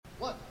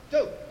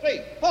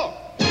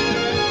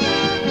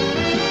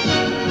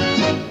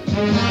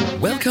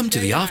Welcome to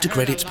the After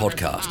Credits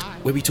podcast,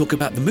 where we talk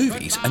about the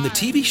movies and the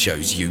TV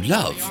shows you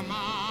love,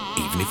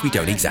 even if we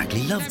don't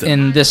exactly love them.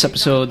 In this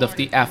episode of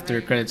the After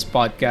Credits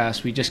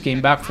podcast, we just came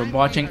back from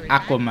watching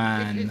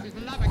Aquaman,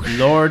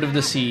 Lord of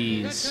the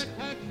Seas.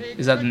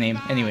 Is that the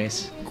name?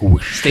 Anyways,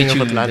 stay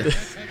tuned.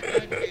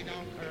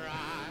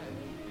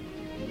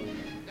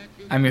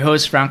 I'm your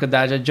host, Franco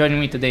Daja. Joining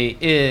me today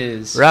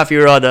is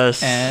Rafi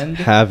Rodas and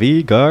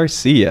Javi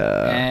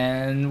Garcia.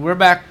 And we're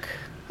back.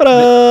 What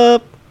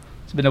up?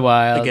 It's been a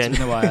while. Again. It's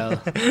been a while.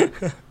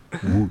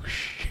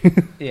 Whoosh.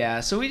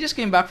 Yeah, so we just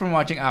came back from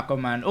watching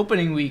Aquaman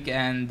opening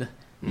weekend.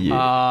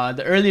 Yeah.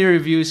 The early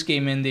reviews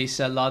came in. They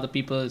said a lot of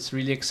people is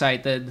really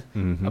excited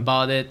Mhm.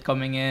 about it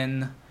coming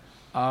in.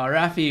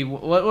 Rafi,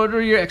 what were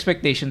your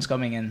expectations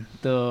coming in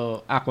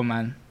to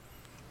Aquaman?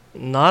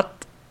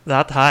 Not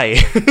that high.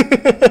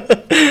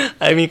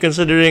 I mean,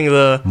 considering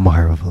the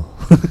Marvel.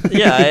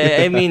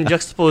 I mean,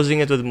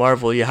 juxtaposing it with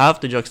Marvel, you have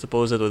to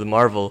juxtapose it with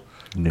Marvel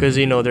because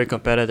they're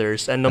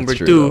competitors. And number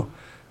That's two,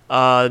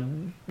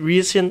 true,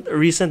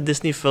 recent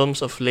Disney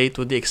films of late,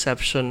 with the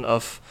exception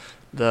of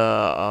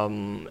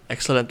the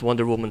excellent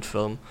Wonder Woman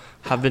film,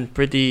 have been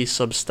pretty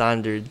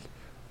substandard.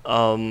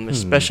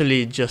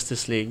 Especially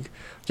Justice League.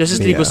 Justice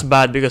League was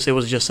bad because it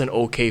was just an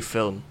okay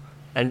film,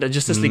 and the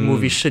Justice League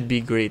movie should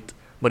be great,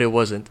 but it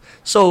wasn't.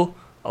 So,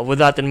 with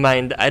that in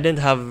mind, I didn't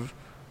have.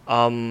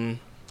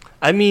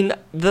 I mean,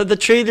 the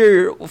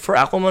trailer for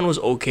Aquaman was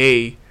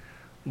okay,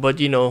 but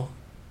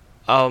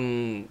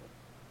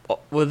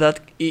with that,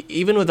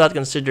 even with that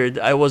considered,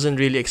 I wasn't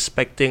really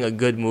expecting a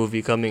good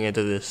movie coming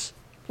into this.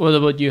 What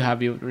about you?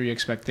 Have your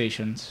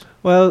expectations?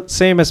 Well,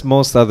 same as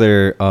most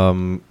other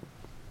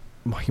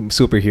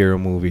superhero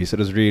movies. It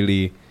was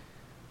really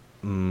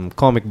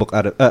comic book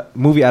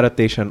movie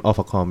adaptation of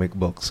a comic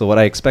book. So what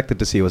I expected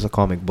to see was a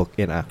comic book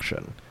in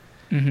action.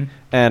 Mm-hmm.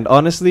 And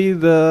honestly,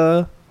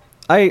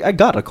 I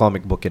got a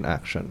comic book in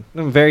action.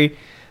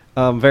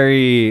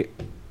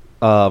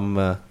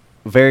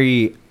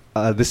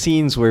 The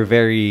scenes were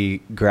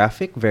very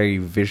graphic, very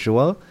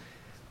visual,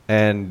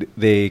 and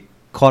they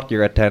caught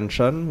your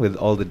attention with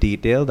all the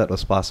detail that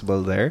was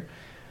possible there.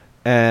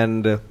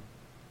 And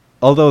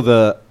although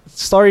the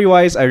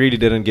story-wise, I really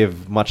didn't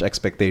give much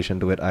expectation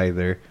to it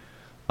either.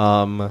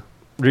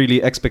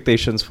 Really,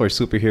 expectations for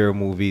superhero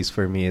movies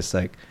for me is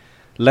like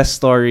less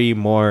story,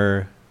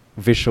 more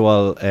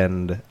visual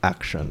and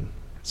action.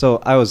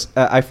 So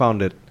I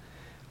found it.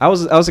 I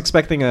was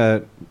expecting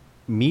a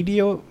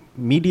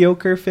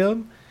mediocre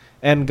film,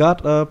 and got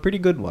a pretty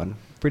good one.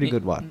 Pretty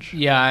good watch.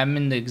 Yeah, I'm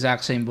in the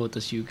exact same boat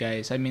as you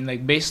guys. I mean,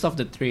 like, based off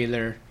the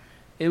trailer,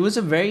 it was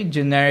a very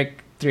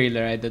generic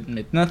trailer, I'd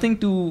admit. Nothing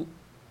too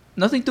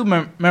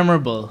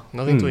memorable.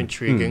 Nothing too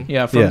intriguing.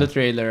 Yeah, from the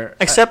trailer.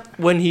 Except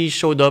when he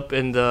showed up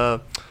in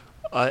the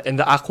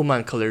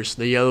Aquaman colors,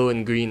 the yellow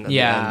and green. At the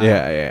end.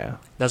 Yeah.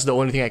 That's the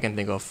only thing I can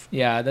think of.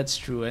 Yeah, that's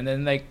true. And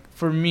then, like,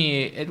 for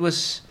me, it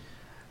was...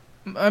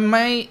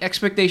 my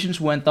expectations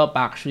went up,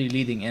 actually,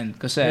 leading in.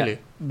 Really?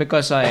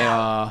 Because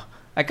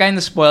I kind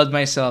of spoiled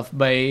myself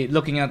by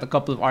looking at a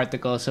couple of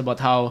articles about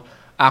how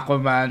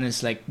Aquaman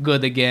is, like,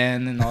 good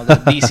again and all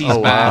that. DC's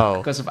back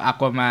because of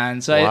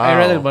Aquaman. So I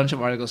read a bunch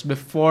of articles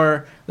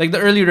before, like, the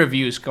early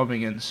reviews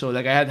coming in. So,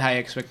 like, I had high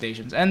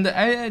expectations. And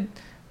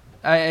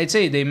I'd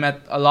say they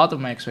met a lot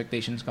of my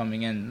expectations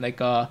coming in. Like,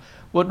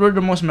 what were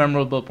the most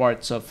memorable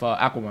parts of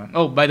Aquaman?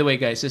 Oh, by the way,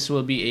 guys, this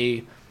will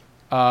be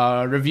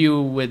a review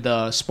with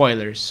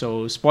spoilers.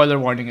 So, spoiler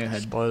warning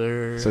ahead.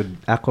 Spoiler. So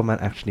Aquaman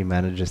actually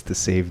manages to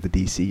save the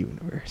DC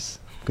universe.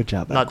 Good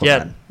job, Not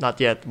Aquaman. Not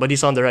yet. But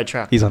he's on the right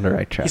track. He's on the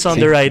right track. He's on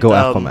the right. Go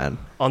Aquaman.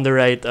 On the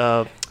right.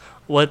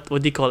 What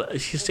do you call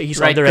it? He's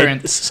Right on the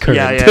right. current.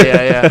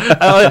 Yeah.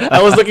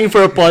 I was looking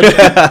for a pun.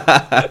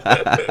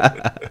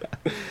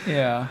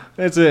 Yeah.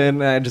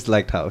 And I just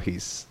liked how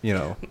he's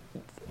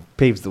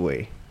paves the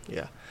way.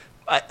 Yeah,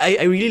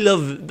 I really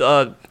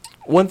love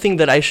one thing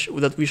that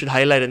that we should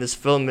highlight in this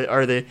film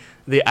are the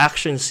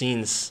action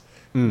scenes,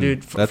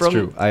 dude. That's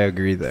true. I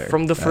agree there.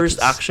 From the first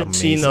action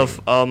scene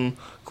of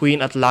Queen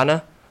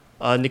Atlana,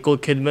 Nicole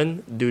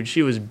Kidman, dude,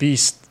 she was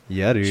beast.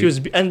 Yeah, dude. She was,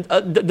 and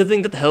the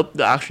thing that helped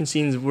the action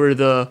scenes were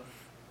the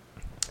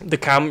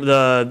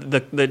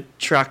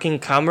tracking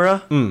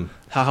camera.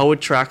 How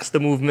it tracks the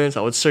movements,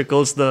 how it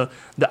circles the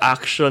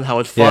action, how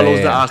it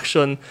follows the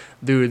action.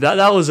 Dude,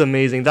 that was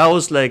amazing. That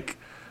was like,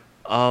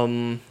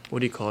 what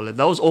do you call it?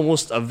 That was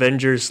almost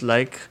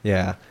Avengers-like.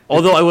 Yeah.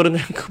 Although I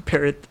wouldn't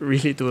compare it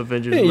really to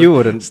Avengers. Yeah, you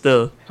wouldn't.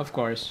 Still. Of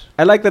course.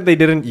 I like that they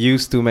didn't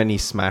use too many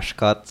smash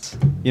cuts.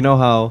 You know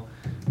how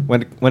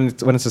when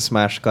it's a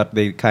smash cut,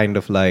 they kind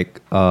of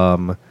like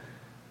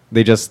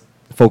they just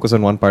focus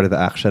on one part of the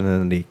action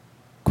and then they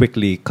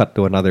quickly cut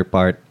to another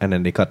part and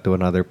then they cut to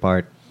another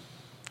part.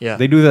 Yeah.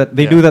 They do that.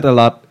 They do that a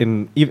lot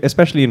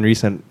especially in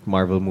recent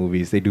Marvel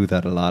movies. They do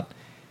that a lot.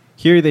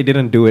 Here they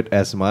didn't do it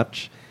as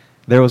much.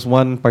 There was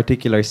one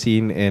particular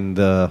scene in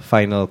the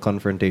final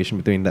confrontation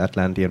between the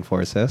Atlantean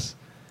forces.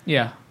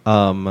 Yeah.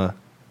 We're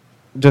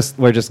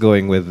just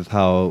going with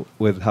how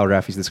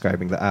Rafi's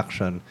describing the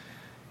action.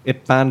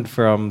 It panned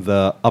from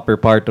the upper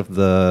part of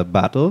the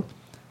battle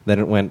then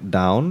it went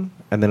down,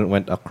 and then it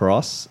went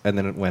across, and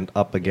then it went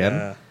up again.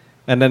 Yeah.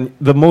 And then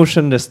the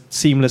motion just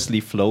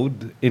seamlessly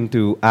flowed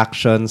into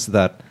actions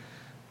that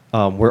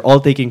were all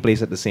taking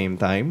place at the same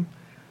time.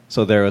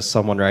 So there was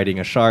someone riding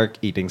a shark,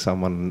 eating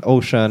someone in the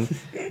ocean,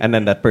 and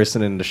then that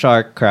person in the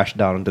shark crashed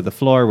down onto the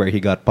floor where he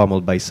got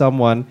pummeled by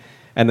someone,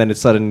 and then it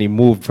suddenly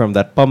moved from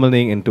that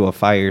pummeling into a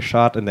fire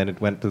shot, and then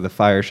it went to the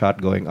fire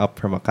shot going up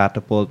from a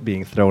catapult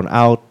being thrown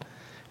out.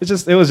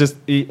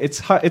 It's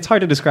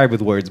hard to describe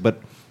with words,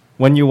 but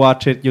when you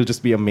watch it, you'll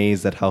just be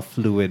amazed at how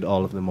fluid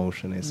all of the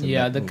motion is.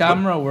 Yeah, the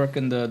camera work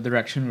and the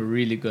direction were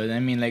really good. I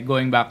mean, like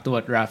going back to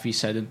what Rafi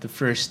said in the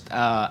first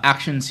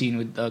action scene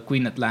with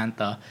Queen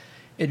Atlanta,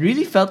 it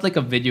really felt like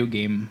a video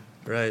game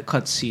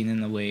cutscene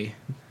in a way,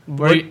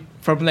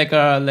 from like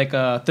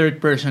a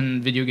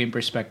third-person video game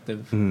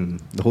perspective.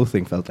 The whole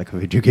thing felt like a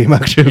video game,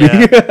 actually.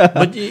 Yeah.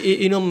 But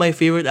my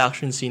favorite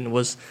action scene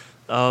was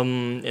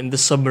in the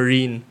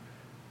submarine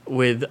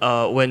with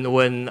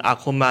when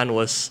Aquaman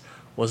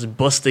was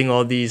busting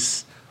all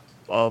these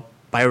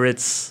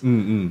pirates. I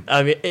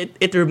mean,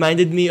 it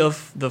reminded me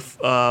of the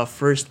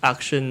first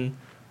action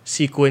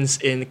sequence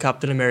in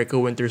Captain America: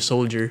 Winter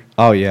Soldier.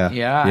 Oh yeah,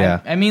 yeah.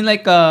 I mean,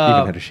 like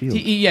even had a shield.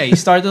 He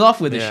started off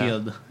with a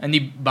shield and he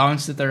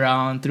bounced it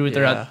around, threw it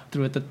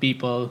at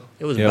people.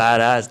 It was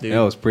badass, dude.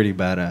 Yeah, it was pretty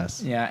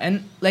badass. Yeah,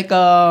 and like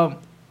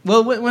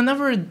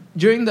whenever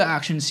during the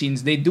action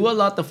scenes, they do a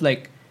lot of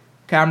like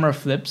camera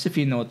flips. If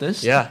you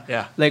notice,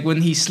 yeah. Like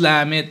when he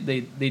slam it,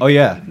 they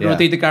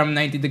rotate the camera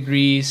 90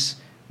 degrees.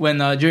 When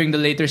during the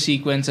later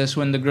sequences,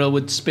 when the girl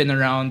would spin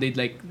around, they'd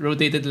like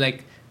rotate it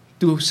like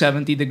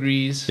 270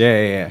 degrees.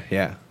 Yeah.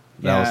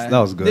 That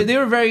was good. They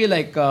were very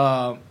like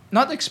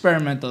not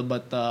experimental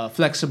but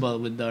flexible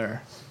with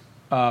their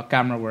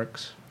camera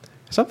works.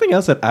 Something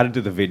else that added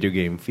to the video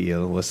game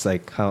feel was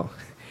like how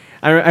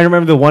I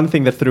remember the one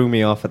thing that threw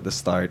me off at the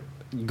start.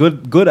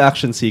 Good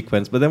action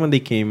sequence, but then when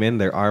they came in,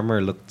 their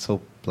armor looked so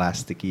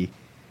plasticky.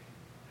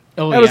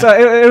 Oh,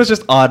 it was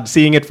just odd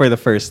seeing it for the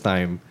first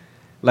time.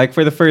 Like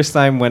for the first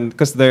time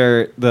because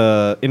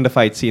in the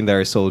fight scene there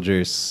are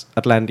soldiers,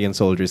 Atlantean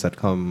soldiers that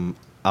come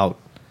out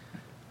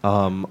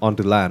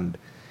onto land,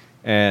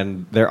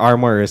 and their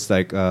armor is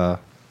like a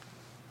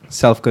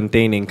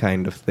self-containing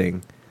kind of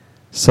thing.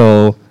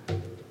 So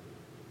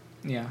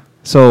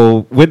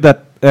with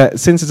that,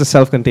 since it's a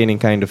self-containing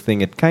kind of thing,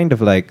 it kind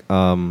of like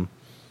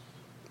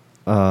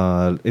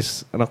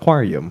is an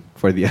aquarium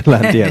for the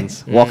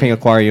Atlanteans, walking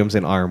aquariums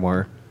in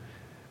armor,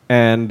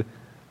 and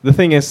the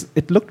thing is,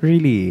 it looked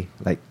really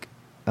like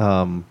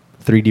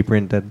 3D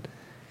printed,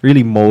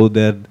 really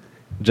molded,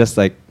 just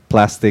like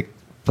plastic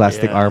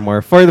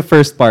armor. For the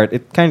first part,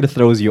 it kind of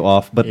throws you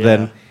off, but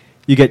then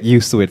you get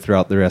used to it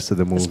throughout the rest of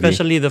the movie.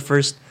 Especially the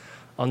first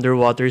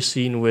underwater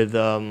scene with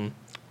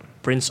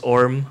Prince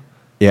Orm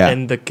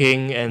and the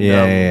King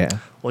and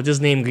what's his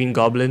name, Green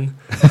Goblin?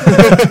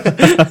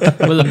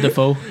 Willem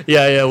Dafoe.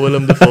 Yeah,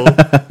 Willem Dafoe.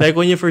 Like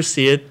when you first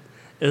see it,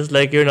 it's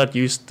like you're not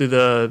used to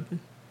the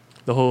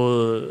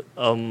whole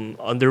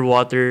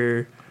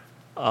underwater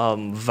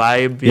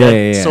vibe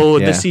yet. So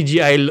the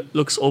CGI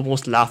looks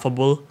almost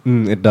laughable.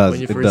 It does.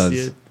 When you first see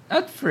it.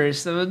 At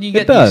first, you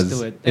get used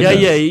to it.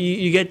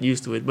 You get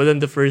used to it. But then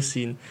the first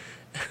scene,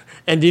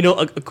 and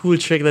a cool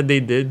trick that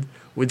they did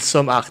with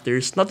some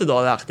actors, not with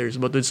all actors,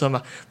 but with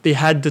some, they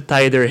had to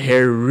tie their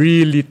hair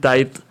really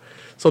tight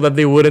so that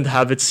they wouldn't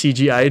have it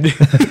CGI'd.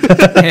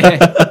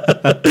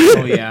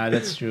 Oh yeah,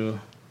 that's true.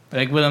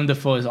 Like Willem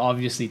Dafoe is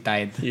obviously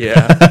tied.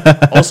 Yeah.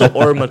 Also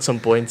Orm at some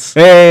points.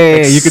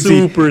 Hey, like you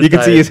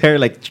could see his hair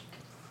like.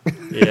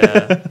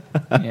 Yeah.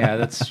 Yeah,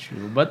 that's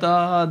true. But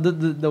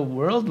the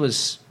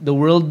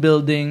world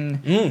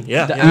building,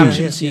 the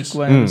action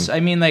sequence. I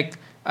mean, like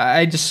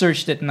I just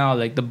searched it now.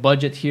 Like the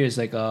budget here is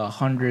like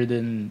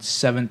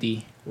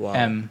 170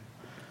 M.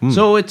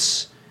 So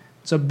it's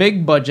a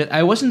big budget.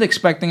 I wasn't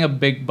expecting a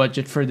big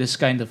budget for this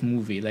kind of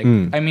movie. Like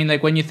I mean,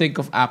 like when you think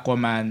of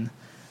Aquaman.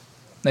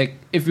 Like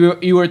if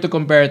you were to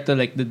compare it to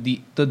like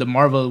the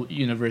Marvel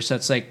universe,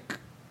 that's like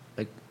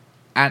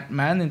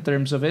Ant-Man in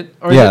terms of it,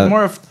 or is it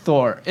more of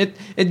Thor? It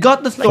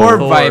got the Thor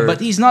vibe, but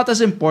he's not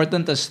as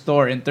important as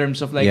Thor in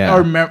terms of like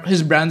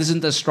his brand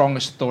isn't as strong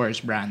as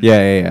Thor's brand.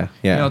 Yeah.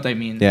 You know what I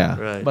mean? Yeah.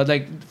 Right. But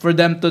like for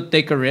them to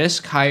take a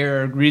risk,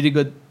 hire a really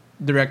good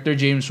director,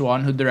 James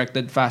Wan, who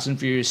directed Fast and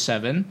Furious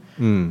 7,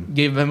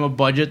 gave him a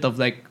budget of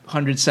like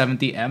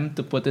 170 M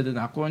to put it in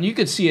Aquaman. You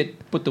could see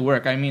it put to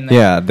work. I mean,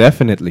 like,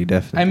 definitely.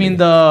 I mean,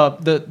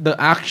 the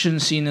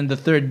action scene in the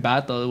third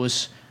battle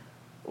was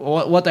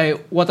what I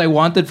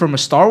wanted from a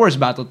Star Wars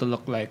battle to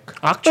look like.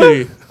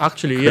 Actually,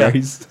 yeah.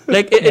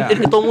 Like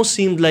it almost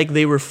seemed like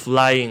they were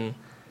flying.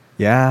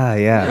 Yeah.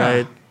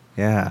 Right.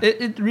 Yeah.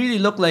 It really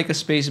looked like a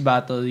space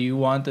battle you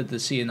wanted to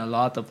see in a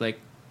lot of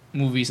like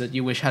movies that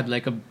you wish had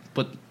like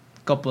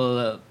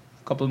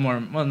couple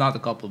more, well, not a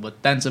couple,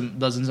 but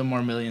dozens of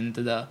more million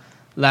into the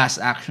last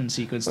action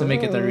sequence to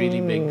make it a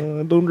really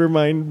big. Don't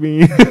remind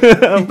me.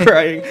 I'm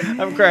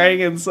crying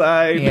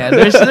inside. Yeah,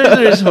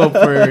 there's hope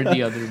for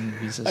the other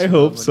movies as well. I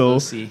hope so. We'll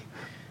see.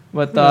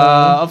 But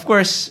of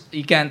course,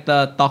 you can't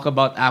talk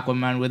about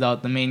Aquaman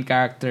without the main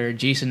character,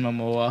 Jason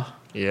Momoa.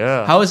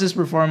 Yeah. How was his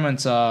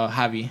performance,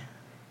 Javi?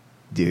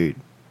 Dude,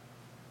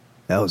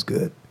 that was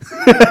good.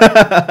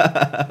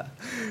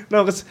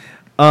 No, because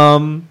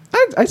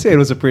I'd say it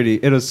was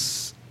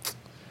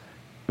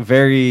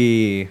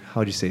very,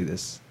 how do you say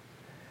this?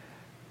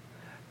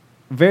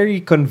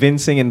 Very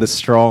convincing in the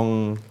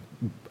strong,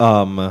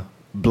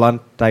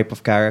 blunt type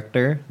of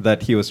character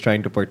that he was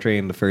trying to portray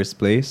in the first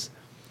place.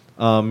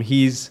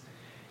 He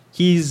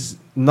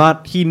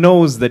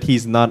knows that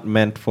he's not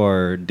meant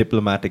for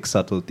diplomatic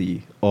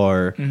subtlety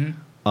or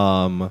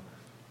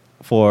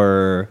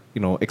for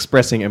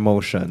expressing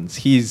emotions.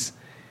 He's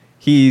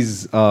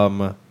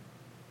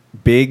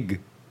big,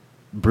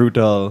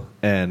 brutal,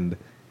 and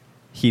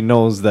he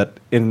knows that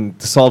to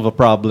solve a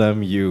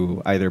problem,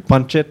 you either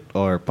punch it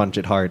or punch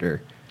it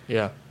harder.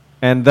 Yeah.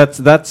 And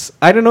that's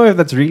I don't know if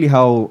that's really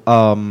how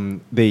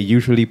they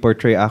usually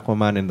portray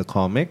Aquaman in the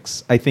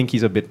comics. I think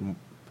he's a bit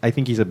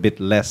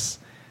less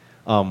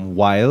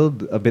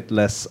wild, a bit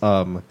less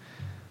what's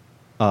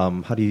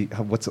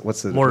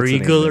more the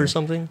regal name or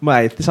something?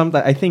 I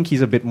think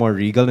he's a bit more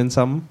regal in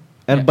some.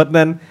 But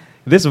then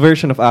this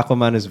version of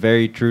Aquaman is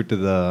very true to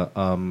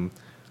the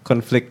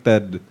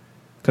conflicted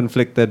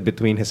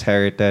between his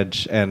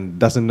heritage and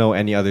doesn't know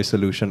any other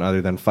solution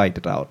other than fight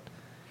it out.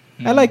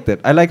 I liked it.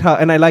 I liked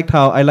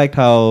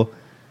how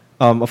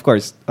of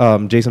course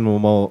Jason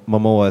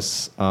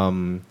Momoa's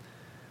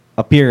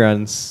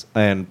appearance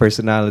and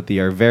personality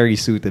are very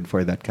suited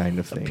for that kind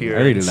of thing.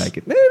 I really like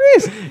it. It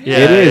is.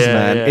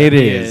 Man. It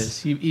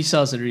is. He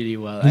sells it really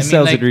well. He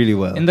sells it really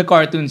well. In the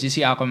cartoons, you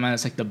see Aquaman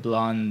as like the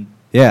blonde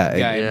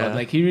guy, but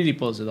like he really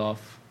pulls it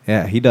off.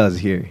 Yeah, he does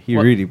here.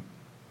 Really.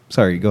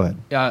 Sorry, go ahead.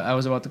 Yeah, I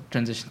was about to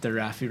transition to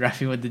Rafi.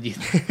 Rafi, what did you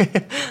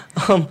think?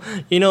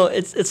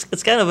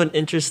 It's kind of an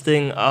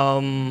interesting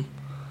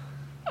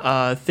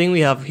thing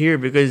we have here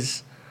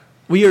because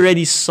we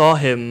already saw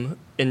him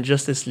in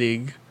Justice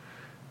League.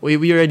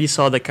 We already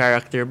saw the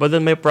character, but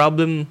then my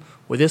problem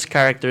with his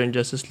character in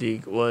Justice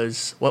League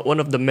was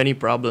one of the many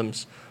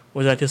problems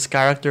was that his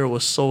character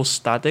was so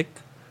static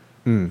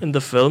in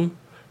the film.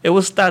 It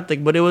was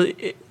static, but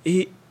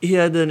he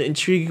had an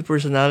intriguing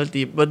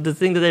personality. But the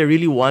thing that I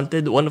really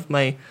wanted, one of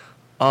my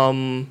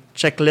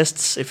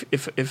checklists,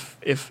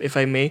 if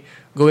I may,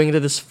 going into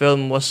this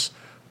film was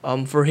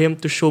for him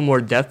to show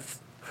more depth.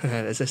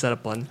 Is that a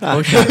pun?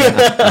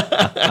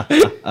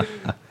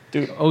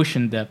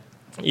 Ocean depth.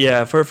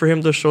 Yeah, for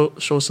him to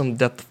show some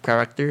depth of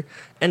character.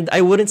 And I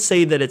wouldn't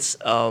say that it's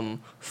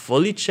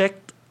fully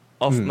checked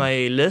off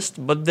my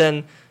list, but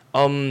then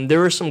there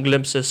were some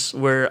glimpses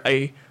where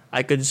I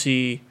could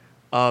see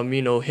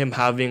him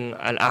having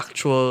an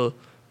actual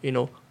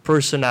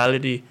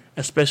personality,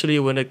 especially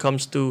when it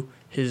comes to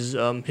his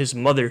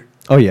mother.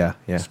 Oh yeah.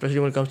 Especially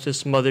when it comes to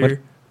his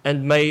mother.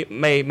 And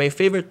my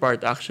favorite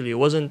part actually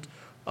wasn't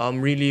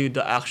really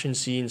the action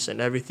scenes and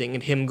everything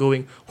and him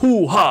going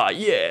hoo ha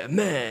yeah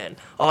man,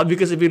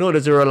 because if you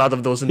notice there were a lot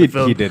of those in the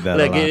film. He did that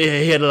like a lot.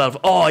 he had a lot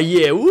of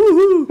yeah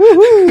woohoo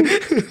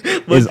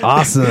It's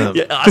awesome.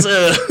 Yeah,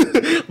 awesome.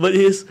 But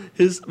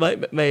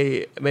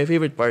my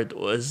favorite part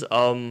was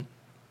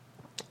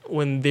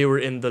when they were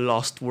in the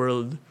Lost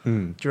World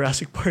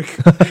Jurassic Park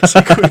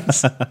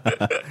sequence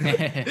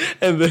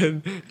and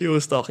then he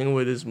was talking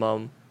with his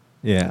mom.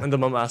 Yeah. And the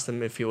mom asked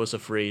him if he was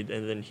afraid,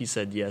 and then he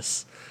said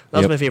yes. That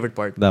was my favorite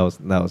part. That was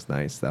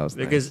nice.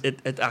 Because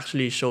it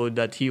actually showed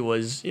that he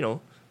was,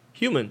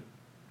 human.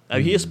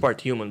 He is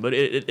part human, but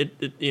it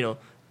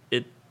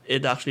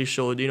actually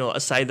showed, a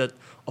side of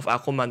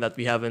Aquaman that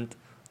we haven't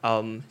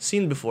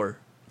seen before.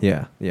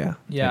 Yeah.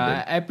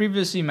 I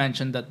previously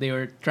mentioned that they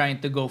were trying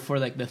to go for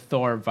like the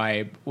Thor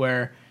vibe,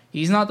 where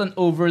he's not an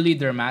overly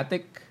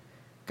dramatic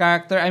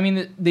character. I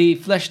mean, they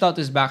fleshed out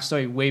his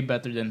backstory way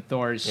better than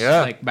Thor's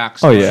like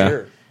backstory. Oh yeah.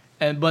 Sure.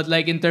 But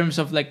like in terms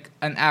of like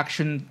an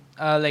action,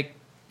 like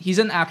he's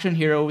an action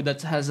hero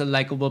that has a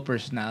likable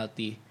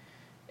personality,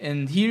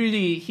 and he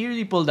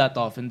really pulled that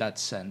off in that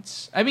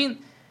sense. I mean,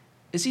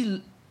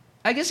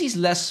 I guess he's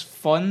less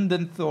fun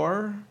than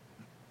Thor.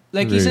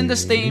 Like he's in the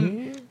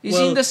same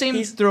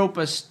trope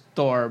as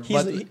Thor,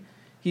 but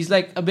he's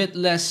like a bit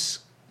less.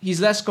 He's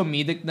less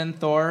comedic than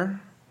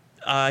Thor.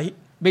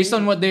 Based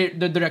on what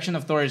the direction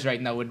of Thor is right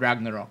now with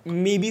Ragnarok.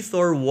 Maybe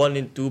Thor 1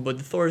 and 2,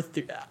 but Thor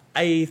 3,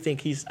 I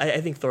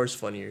think Thor's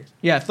funnier.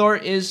 Yeah, Thor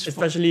is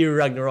especially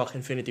Ragnarok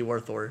Infinity War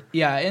Thor.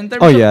 Yeah, in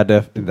terms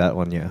definitely that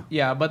one, yeah.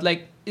 Yeah, but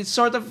like it's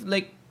sort of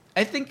like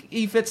I think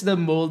he fits the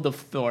mold of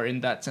Thor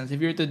in that sense.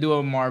 If you were to do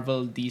a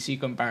Marvel DC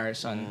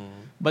comparison.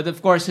 But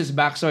of course his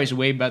backstory is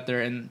way better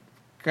and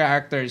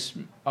characters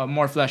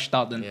more fleshed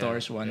out than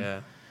Thor's one. Yeah.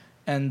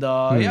 And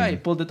he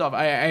pulled it off.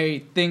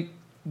 I think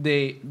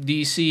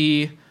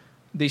DC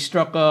They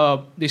struck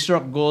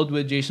gold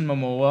with Jason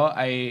Momoa.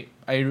 I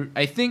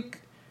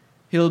think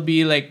he'll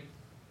be like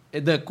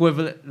the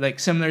equivalent, like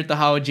similar to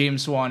how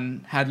James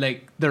Wan had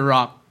like The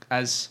Rock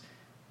as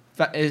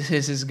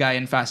his guy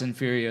in Fast and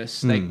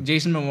Furious. Like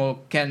Jason Momoa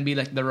can be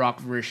like the Rock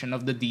version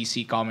of the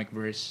DC comic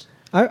verse.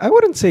 I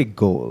wouldn't say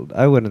gold.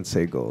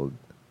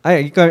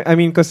 I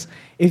mean, because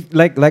if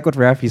like what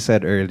Rafi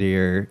said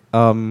earlier,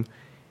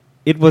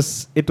 it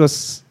was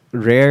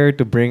rare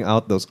to bring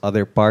out those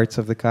other parts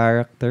of the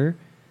character,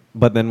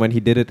 but then when he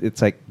did it,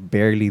 it's like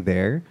barely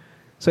there.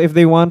 So if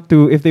they want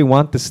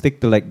to stick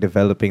to like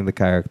developing the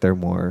character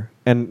more,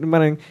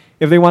 and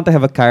if they want to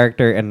have a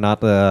character and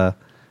not a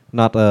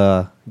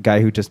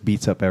guy who just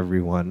beats up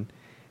everyone,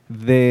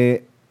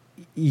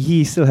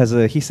 he still has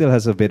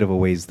a bit of a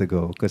ways to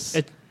go because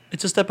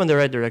it's a step in the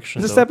right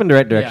direction. It's a step in the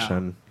right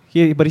direction.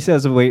 Yeah. But he still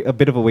has a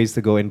bit of a ways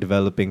to go in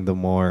developing the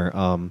more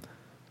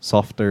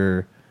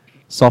softer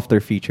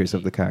features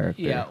of the character.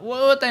 Yeah,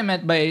 what I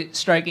meant by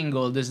striking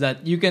gold is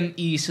that you can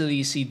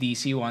easily see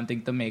DC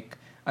wanting to make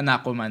an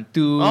Aquaman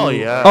 2,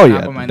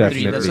 Aquaman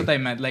 3. That's what I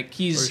meant. Like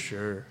he's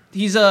a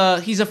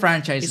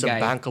franchise guy. He's a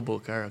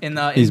bankable character. In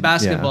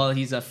basketball,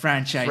 he's a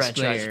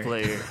franchise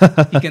player.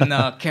 He can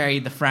carry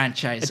the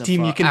franchise of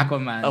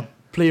Aquaman. A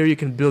player you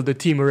can build a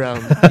team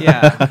around.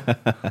 Yeah.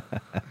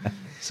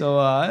 So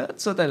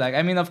that's what I like.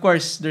 I mean, of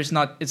course, it's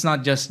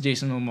not just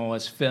Jason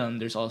Momoa's film.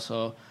 There's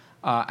also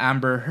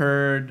Amber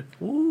Heard,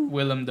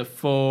 Willem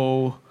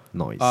Dafoe,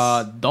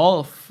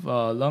 Dolph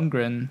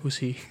Lundgren. Who's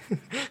he?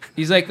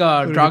 He's like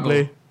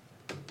Drago.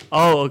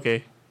 Oh,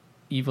 okay.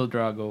 Evil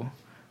Drago.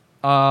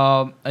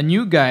 A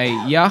new guy,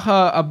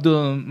 Yaha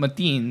Abdul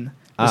Mateen,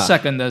 the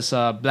second as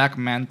Black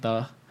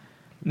Manta.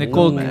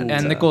 Nicole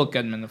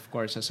Kidman, of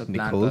course, as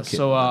Atlanta.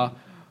 So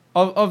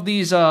of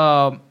these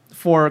 4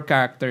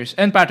 characters,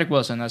 and Patrick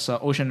Wilson as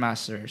Ocean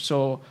Master.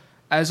 So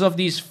as of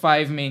these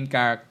 5 main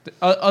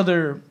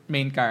other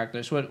main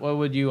characters,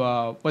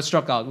 what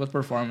struck out? What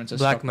performances?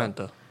 Black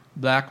Manta.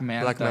 Black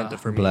Manta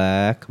for me.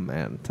 Black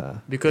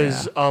Manta.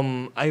 Because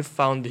I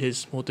found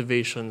his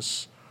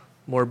motivations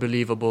more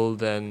believable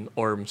than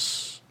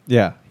Orm's.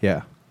 Yeah.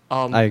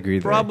 I agree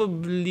there.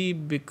 Probably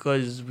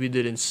because we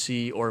didn't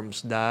see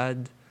Orm's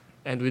dad,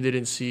 and we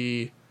didn't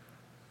see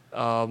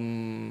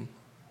the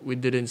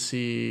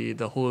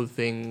whole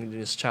thing in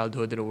his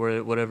childhood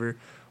or whatever.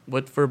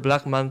 But for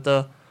Black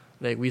Manta,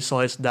 like we saw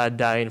his dad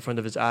die in front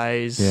of his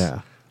eyes.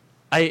 Yeah.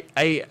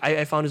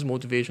 I found his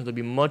motivation to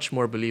be much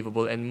more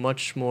believable and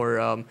much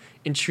more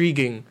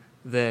intriguing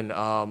than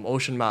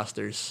Ocean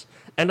Master's.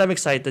 And I'm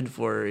excited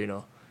for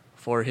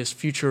his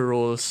future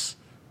roles,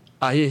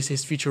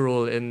 his future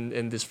role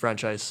in this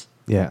franchise.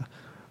 Yeah.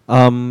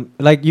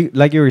 Like you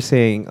were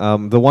saying,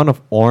 the one of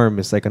Orm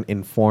is like an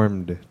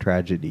informed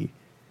tragedy.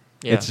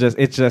 Yeah.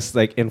 It's just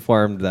like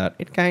informed that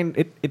it kind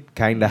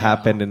of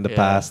happened in the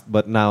past,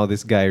 but now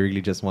this guy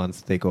really just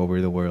wants to take over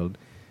the world.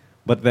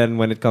 But then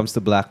when it comes to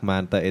Black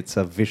Manta, it's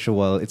a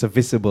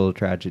visible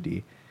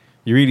tragedy.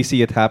 You really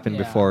see it happen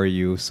before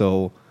you,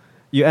 so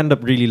you end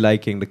up really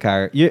liking the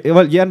character.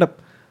 You end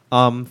up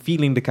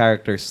feeling the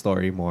character's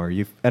story more.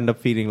 You end up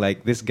feeling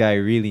like this guy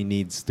really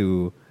needs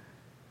to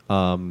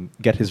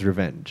get his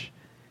revenge,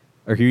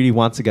 or he really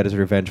wants to get his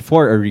revenge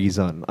for a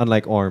reason.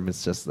 Unlike Orm,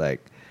 it's just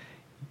like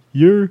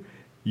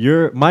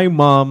my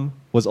mom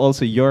was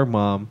also your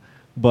mom,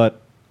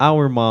 but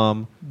our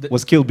mom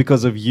was killed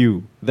because of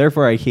you.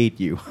 Therefore, I hate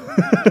you.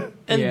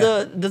 And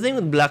the thing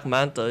with Black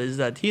Manta is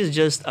that he's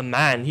just a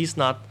man. He's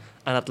not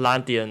an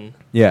Atlantean.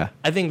 Yeah.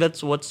 I think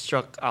that's what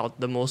struck out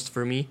the most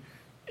for me.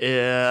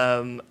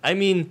 I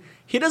mean,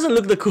 he doesn't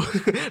look the cool.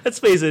 Let's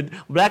face it,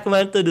 Black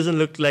Manta doesn't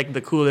look like the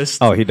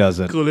coolest. Oh, he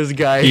doesn't. Coolest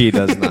guy. He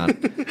does not.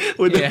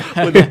 with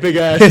the big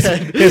ass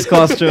head. His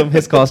costume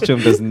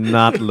does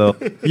not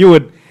look. You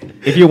would,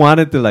 if you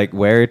wanted to like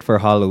wear it for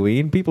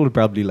Halloween, people would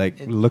probably like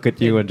look at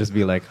you and just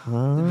be like,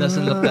 "Huh?" It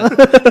doesn't look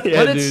that.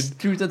 But it's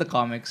true to the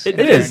comics. It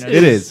is.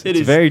 It's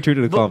very true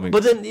to the comics.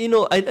 But then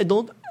I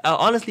don't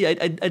honestly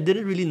I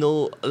didn't really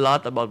know a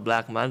lot about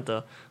Black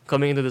Manta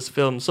coming into this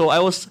film, so I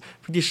was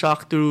pretty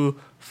shocked to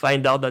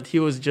find out that he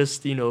was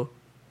just a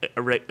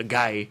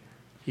guy.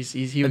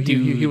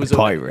 He was a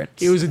pirate.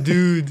 He was a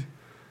dude.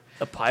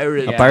 A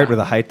pirate. A pirate with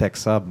a high-tech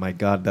sub. My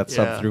God, that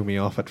sub threw me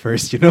off at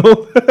first,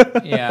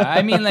 Yeah,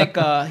 I mean, like,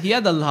 he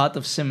had a lot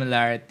of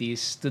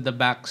similarities to the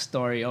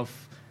backstory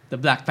of the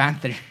Black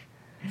Panther.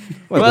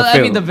 Well,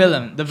 I mean, the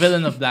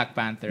villain of Black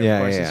Panther.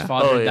 Of course, his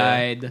father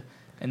died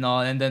and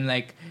all. And then,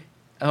 like,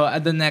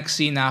 at the next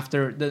scene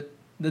after,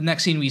 the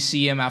next scene we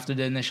see him after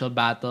the initial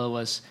battle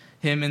was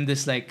him in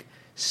this, like,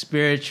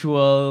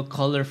 spiritual,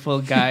 colorful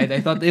guide.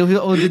 I thought, did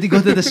he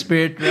go to the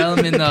spirit realm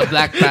in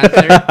Black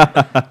Panther?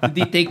 Did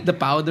he take the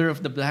powder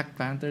of the Black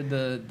Panther,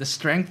 the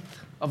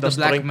strength of the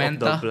Black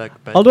Manta?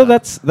 Although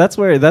that's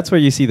where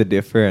you see the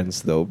difference,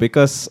 though,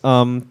 because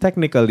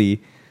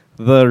technically,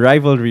 the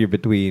rivalry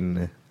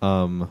between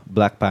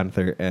Black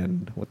Panther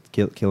and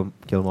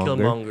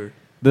Killmonger.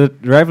 The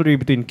rivalry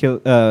between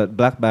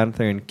Black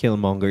Panther and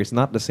Killmonger is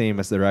not the same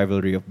as the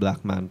rivalry of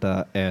Black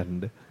Manta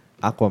and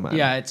Aquaman.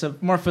 Yeah, it's a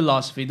more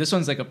philosophy. This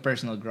one's like a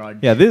personal grudge.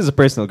 Yeah, this is a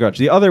personal grudge.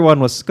 The other one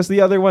was because the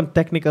other one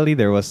technically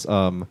there was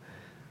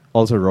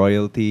also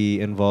royalty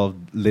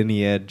involved,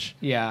 lineage.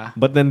 Yeah.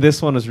 But then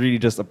this one was really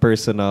just a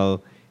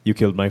personal, you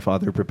killed my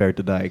father, prepare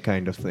to die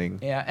kind of thing.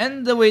 Yeah,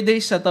 and the way they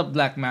set up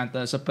Black Manta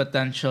as a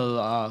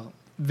potential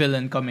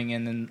villain coming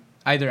in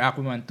either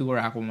Aquaman 2 or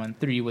Aquaman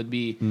 3 would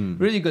be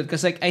really good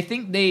because like I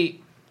think they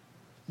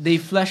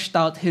fleshed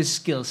out his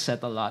skill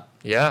set a lot.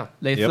 Yeah.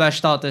 They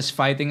fleshed out his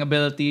fighting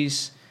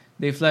abilities.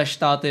 They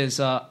fleshed out his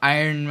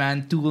Iron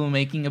Man tool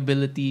making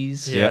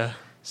abilities. Yeah.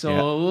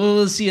 So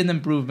we'll see an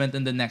improvement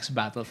in the next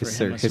battle for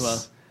him as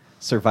well.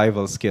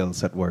 Survival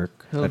skills at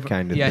work, that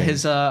kind of thing.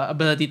 His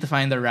ability to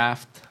find a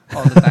raft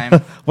all the time.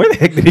 Where the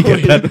heck did he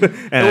get that?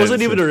 It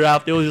wasn't even a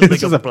raft. It was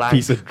just like a plank.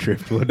 Piece of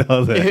driftwood.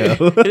 How the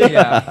hell?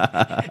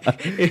 Yeah.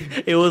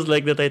 It was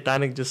like the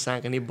Titanic just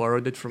sank and he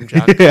borrowed it from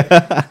Jack.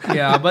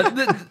 Yeah, but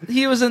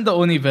he wasn't the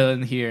only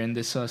villain here in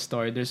this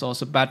story. There's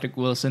also Patrick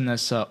Wilson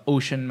as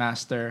Ocean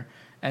Master.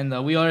 And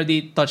we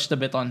already touched a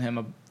bit on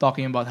him,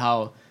 talking about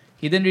how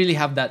he didn't really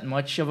have that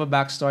much of a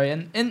backstory.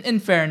 And in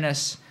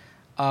fairness,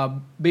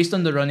 based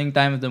on the running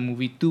time of the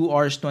movie, 2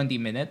 hours 20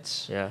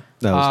 minutes. Yeah,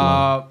 that was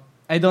long.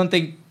 I don't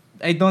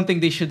think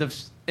they should have.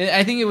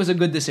 I think it was a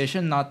good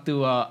decision not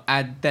to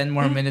add 10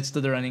 more minutes to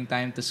the running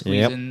time to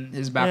squeeze in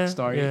his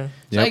backstory. Yeah.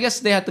 So I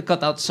guess they had to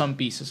cut out some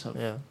pieces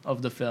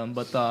of the film.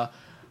 But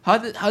how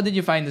did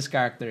you find this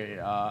character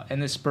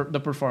and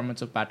the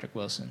performance of Patrick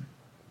Wilson?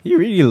 He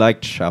really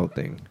liked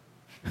shouting.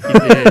 He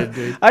did.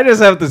 Dude. I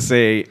just have to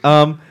say,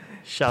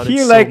 Shouted he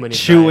so liked many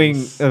chewing,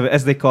 times.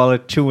 as they call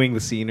it, chewing the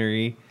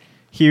scenery.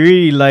 He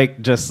really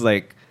liked just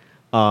like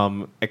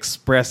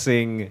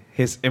expressing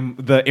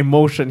the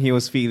emotion he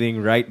was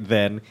feeling right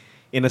then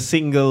in a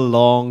single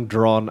long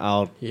drawn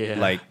out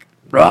like.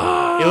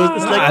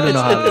 It's like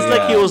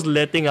he Yeah. was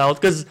letting out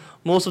because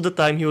most of the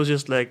time he was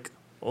just like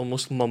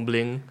almost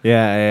mumbling.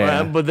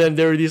 Yeah. But then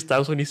there were these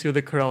times when you see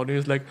the crowd and he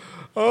was like,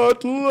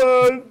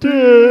 Atlantis,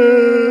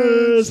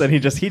 and he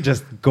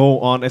just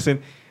go on as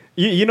in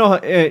you know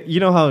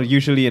how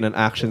usually in an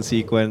action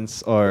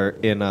sequence or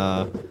in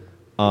a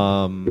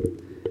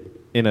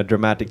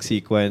dramatic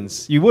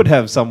sequence you would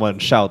have someone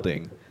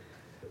shouting.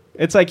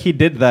 It's like he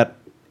did that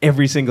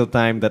every single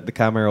time that the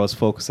camera was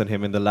focused on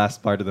him in the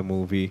last part of the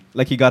movie.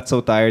 Like he got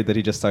so tired that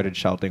he just started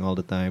shouting all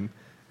the time.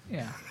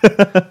 Yeah.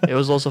 It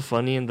was also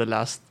funny in the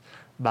last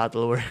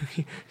battle where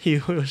he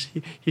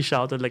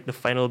shouted like the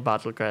final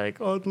battle cry like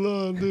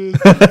Atlantis.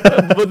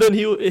 But then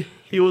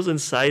he was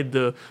inside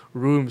the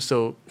room,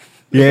 so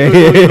So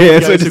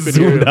it just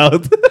zoomed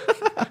out.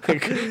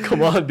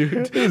 Come on,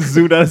 dude.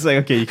 Zoomed out. It's like,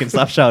 okay, you can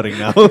stop shouting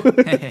now.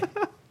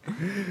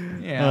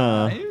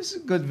 Yeah, he was a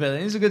good villain.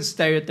 He was a good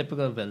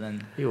stereotypical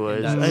villain. He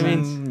was. In that I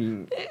sense.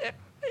 mean,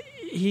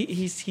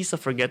 he's a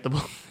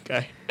forgettable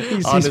guy.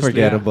 He's honestly.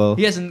 forgettable.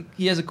 He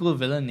has a cool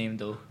villain name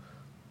though,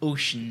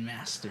 Ocean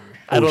Master.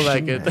 I don't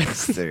like it.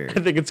 Master.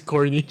 I think it's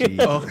corny.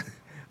 Oh,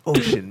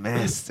 Ocean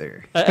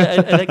Master. I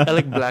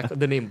like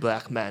the name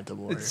Black Manta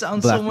more. it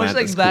sounds Black so much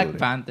Manta's like Black cool.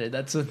 Panther.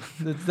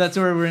 That's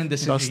where we're in The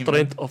disagreement.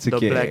 strength of It's the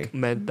okay. Black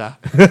Manta.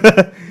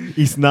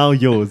 He's now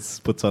yours.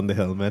 Puts on the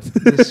helmet.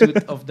 The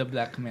suit of the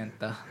Black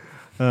Manta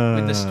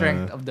with the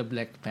strength of the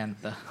Black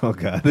Panther. Oh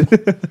God!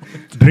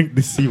 Drink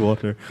the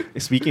seawater.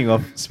 Speaking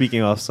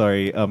of,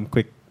 sorry.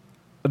 Quick.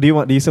 Do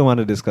you still want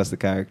to discuss the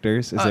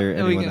characters? Is there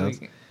anyone else?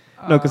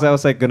 No, because I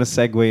was like gonna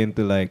segue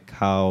into like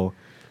how,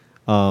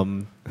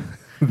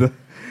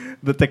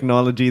 the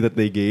technology that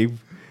they gave,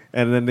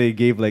 and then they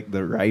gave like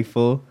the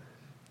rifle,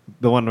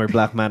 the one where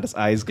Black Manta's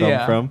eyes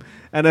come from,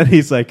 and then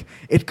he's like,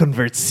 it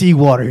converts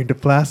seawater into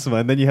plasma,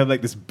 and then you have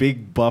like this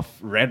big buff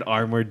red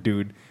armored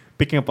dude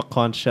picking up a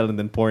conch shell and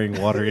then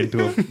pouring water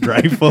into a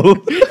rifle.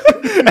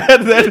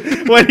 And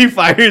then when he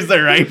fires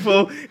the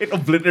rifle, it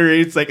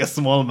obliterates like a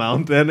small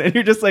mountain, and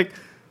you're just like,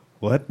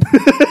 what?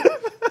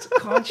 It's a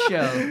conch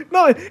shell.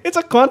 No, it's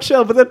a conch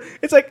shell, but then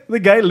it's like the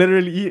guy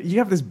literally. You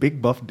have this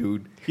big buff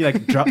dude. He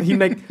like can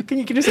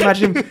you just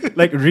imagine him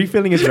like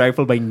refilling his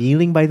rifle by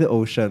kneeling by the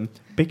ocean,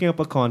 picking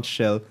up a conch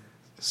shell,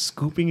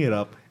 scooping it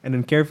up, and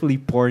then carefully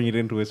pouring it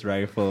into his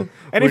rifle.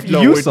 And if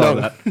you saw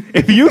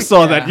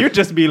that, you'd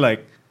just be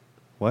like,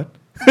 what?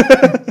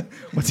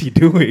 What's he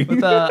doing?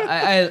 But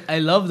I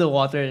love the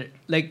water,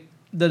 like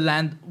the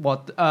land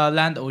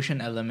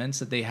ocean elements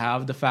that they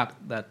have. The fact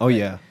that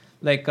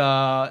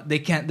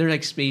they're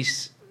like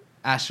space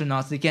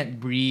astronauts. They can't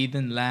breathe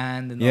and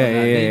land and all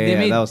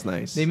that. That was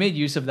nice. They made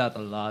use of that a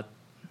lot.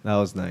 That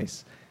was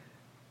nice.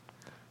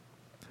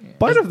 Yeah.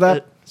 Part of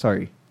that.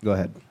 Sorry, go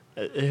ahead.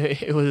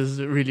 It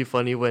was really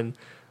funny when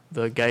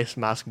the guy's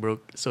mask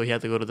broke, so he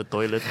had to go to the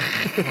toilet.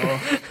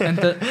 And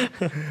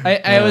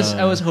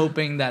I was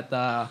hoping that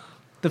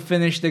to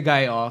finish the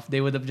guy off, they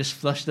would have just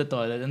flushed the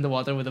toilet and the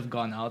water would have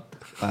gone out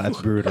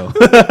That's brutal.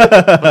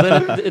 But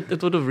then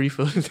it would have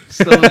refilled.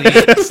 slowly.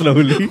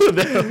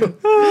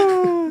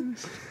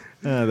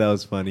 That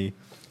was funny.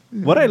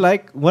 What I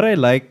like,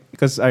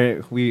 because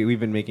we've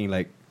been making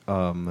like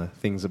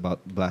things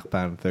about Black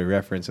Panther,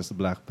 references to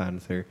Black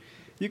Panther.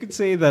 You could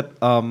say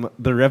that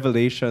the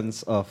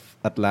revelations of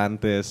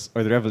Atlantis,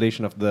 or the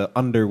revelation of the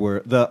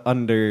underworld, the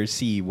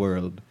undersea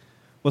world,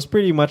 was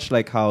pretty much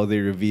like how they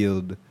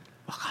revealed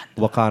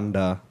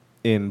Wakanda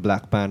in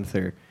Black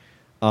Panther.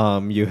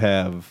 You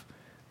have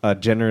a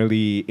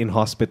generally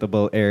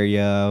inhospitable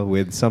area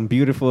with some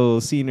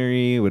beautiful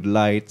scenery, with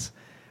lights,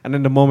 And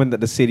then the moment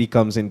that the city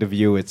comes into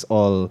view, it's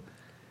all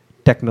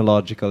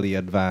technologically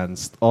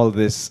advanced. All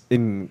this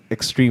in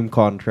extreme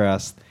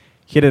contrast,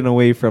 hidden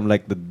away from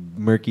like the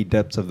murky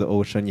depths of the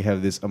ocean. You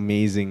have this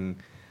amazing,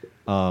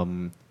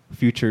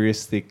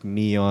 futuristic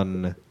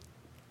neon-like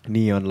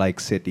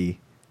city.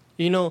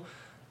 You know,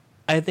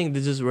 I think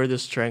this is where the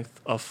strength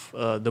of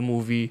the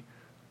movie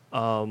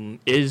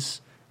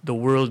is the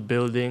world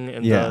building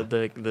and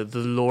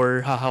the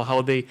lore,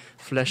 how they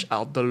flesh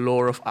out the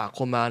lore of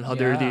Aquaman, how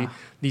there are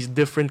these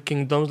different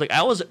kingdoms. Like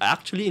I was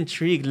actually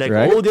intrigued, like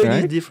there are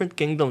these different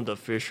kingdoms: the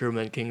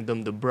Fisherman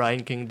Kingdom, the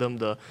Brine Kingdom,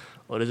 the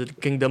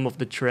Kingdom of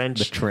the Trench.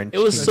 The Trench. It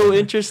was so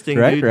interesting,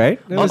 dude. Right.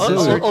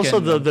 Also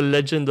the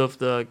legend of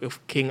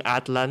King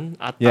Atlan.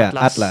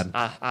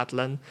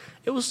 Atlan.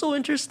 It was so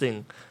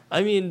interesting.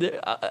 I mean,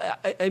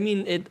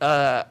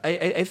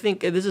 I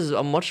think this is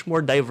a much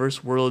more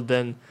diverse world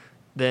than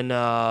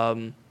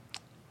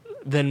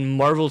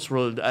Marvel's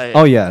world.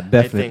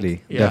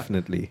 Definitely.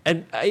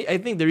 And I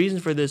think the reason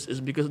for this is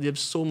because they have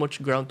so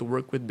much ground to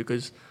work with.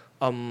 Because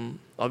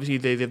obviously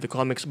they have the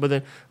comics, but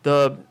then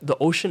the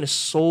ocean is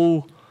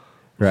so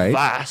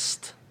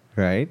vast.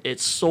 Right.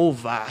 It's so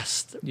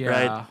vast.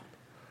 Yeah.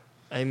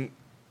 Right.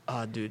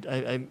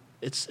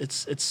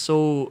 It's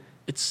so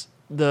it's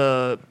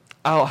the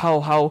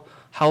how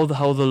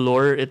the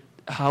lore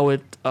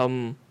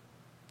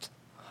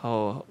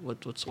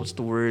what's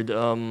the word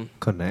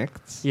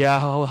connects. Yeah,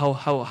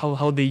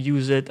 how they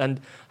use it and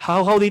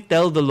how they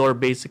tell the lore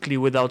basically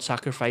without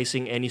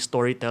sacrificing any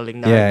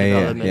storytelling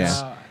narrative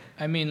elements.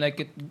 I mean, like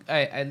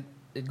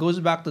it goes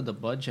back to the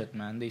budget,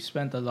 man. They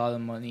spent a lot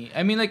of money.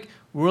 I mean, like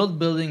world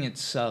building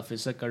itself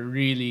is like a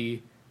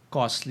really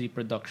costly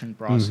production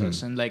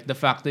process, and like the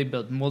fact they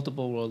built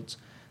multiple worlds,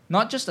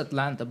 not just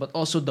Atlanta but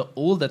also the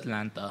old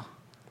Atlantis.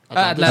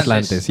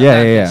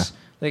 Yeah.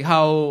 Like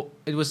how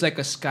it was like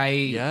a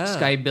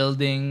sky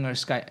building or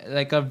sky,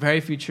 like a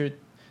very future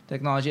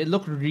technology. It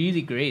looked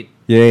really great.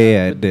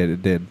 Yeah, it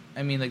did.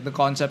 I mean, like the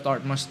concept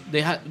art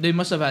they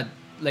must have had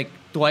like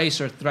twice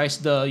or thrice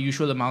the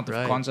usual amount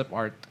of concept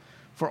art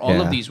for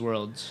all of these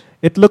worlds.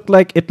 It looked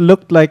like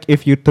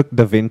if you took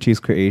Da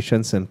Vinci's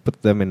creations and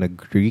put them in a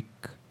Greek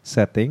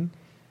setting.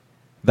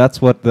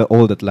 That's what the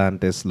old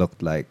Atlantis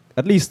looked like,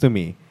 at least to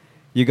me.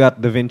 You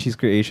got Da Vinci's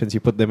creations, you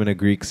put them in a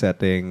Greek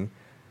setting.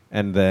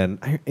 And then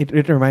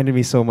it reminded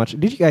me so much.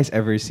 Did you guys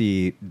ever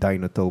see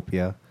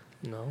Dinotopia?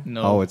 No.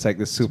 Oh, it's like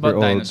this super it's about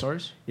old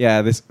dinosaurs.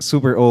 Yeah, this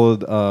super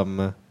old.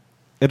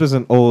 It was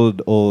an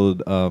old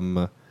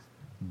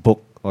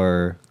book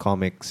or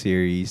comic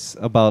series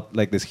about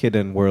like this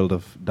hidden world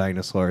of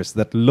dinosaurs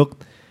that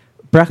looked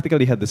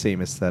practically had the same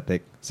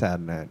aesthetic.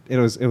 It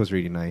was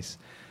really nice.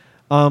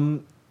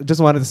 Just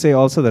wanted to say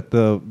also that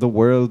the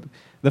world,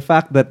 the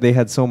fact that they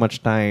had so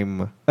much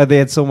time, they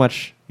had so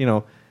much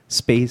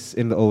space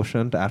in the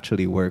ocean to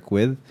actually work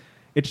with.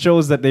 It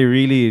shows that they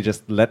really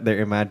just let their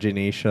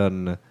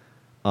imagination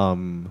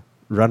run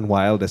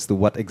wild as to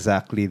what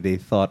exactly they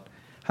thought,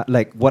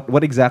 like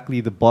what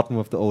exactly the bottom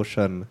of the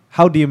ocean.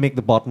 How do you make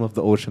the bottom of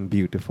the ocean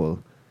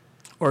beautiful?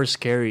 Or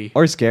scary.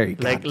 Or scary.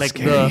 Like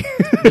scary.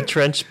 the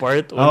trench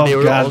part when they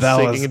were all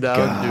sinking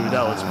down. Dude,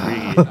 that was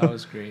freaky. That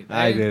was great.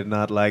 I did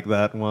not like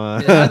that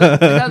one. It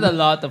had a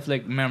lot of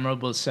like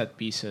memorable set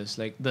pieces,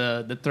 like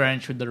the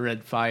trench with the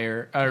red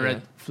flare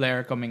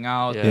coming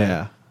out.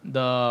 Yeah.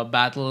 The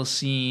battle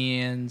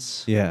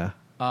scenes. Yeah.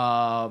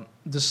 The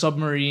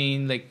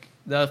submarine, like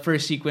the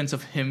first sequence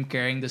of him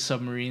carrying the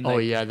submarine.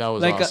 Like, that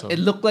was like awesome. It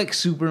looked like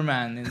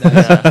Superman in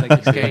that sense.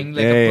 Like he's carrying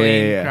like a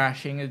plane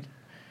crashing. It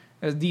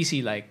was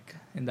DC-like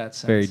in that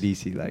sense. Very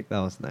DC-like. That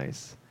was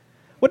nice.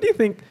 What do you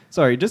think?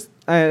 Sorry,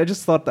 I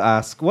just thought to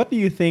ask. What do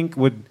you think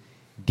would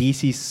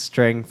DC's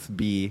strength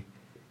be,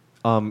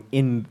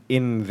 in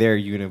their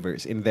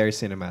universe, in their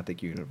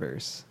cinematic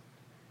universe?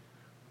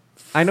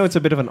 I know it's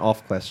a bit of an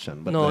off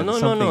question, but no.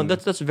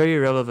 That's very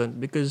relevant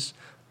because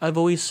I've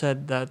always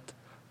said that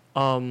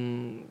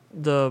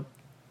the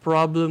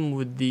problem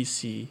with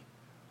DC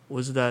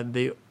was that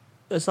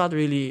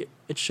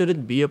it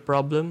shouldn't be a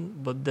problem,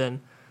 but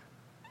then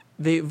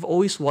they've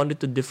always wanted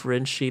to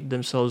differentiate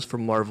themselves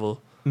from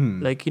Marvel.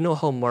 Like, you know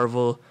how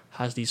Marvel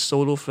has these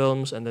solo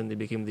films and then they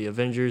became the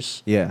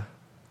Avengers? Yeah.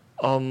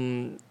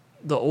 The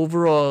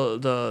overall,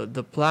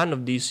 the plan of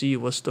DC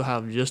was to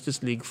have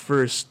Justice League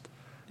first.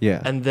 Yeah.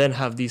 And then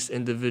have these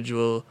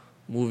individual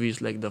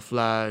movies like The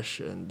Flash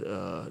and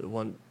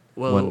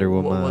Wonder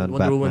Woman,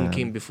 Wonder Woman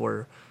came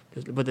before.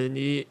 But then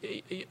you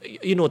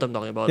know what I'm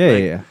talking about,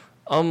 right? Yeah.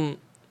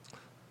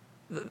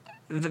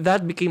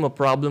 That became a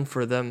problem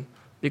for them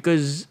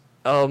because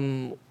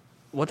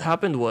what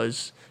happened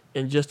was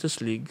in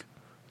Justice League,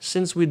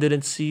 since we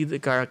didn't see the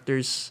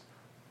characters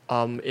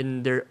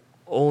in their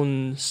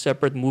own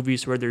separate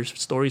movies where their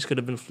stories could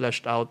have been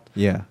fleshed out.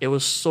 Yeah. It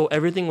was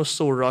everything was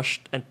so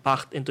rushed and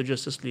packed into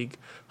Justice League.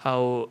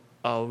 How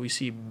we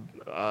see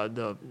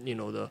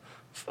the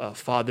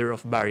father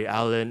of Barry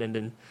Allen, and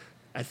then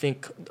I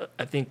think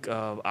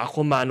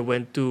Aquaman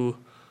went to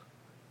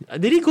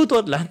Did he go to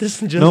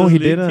Atlantis? No, he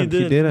didn't. He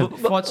didn't.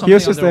 Fought He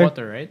was something just there.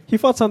 underwater, right? He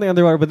fought something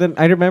underwater, but then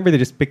I remember they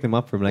just picked him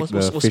up from like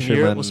the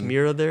fisherman. Was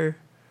Mira there?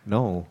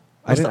 No,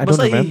 I don't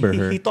remember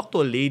her. He talked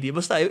to a lady. It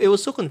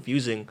was so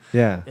confusing.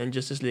 Yeah. And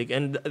Justice League,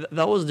 and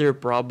that was their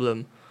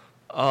problem.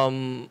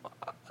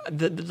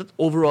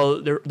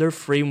 Overall, their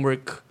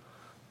framework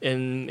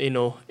in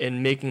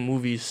making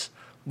movies.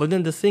 But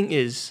then the thing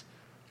is,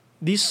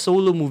 these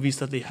solo movies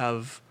that they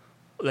have,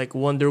 like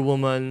Wonder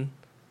Woman,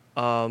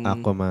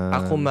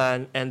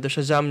 Aquaman, and the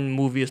Shazam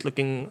movie is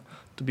looking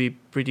to be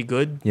pretty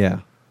good.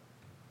 Yeah.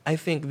 I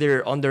think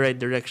they're on the right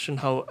direction.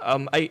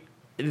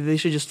 They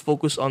should just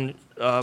focus on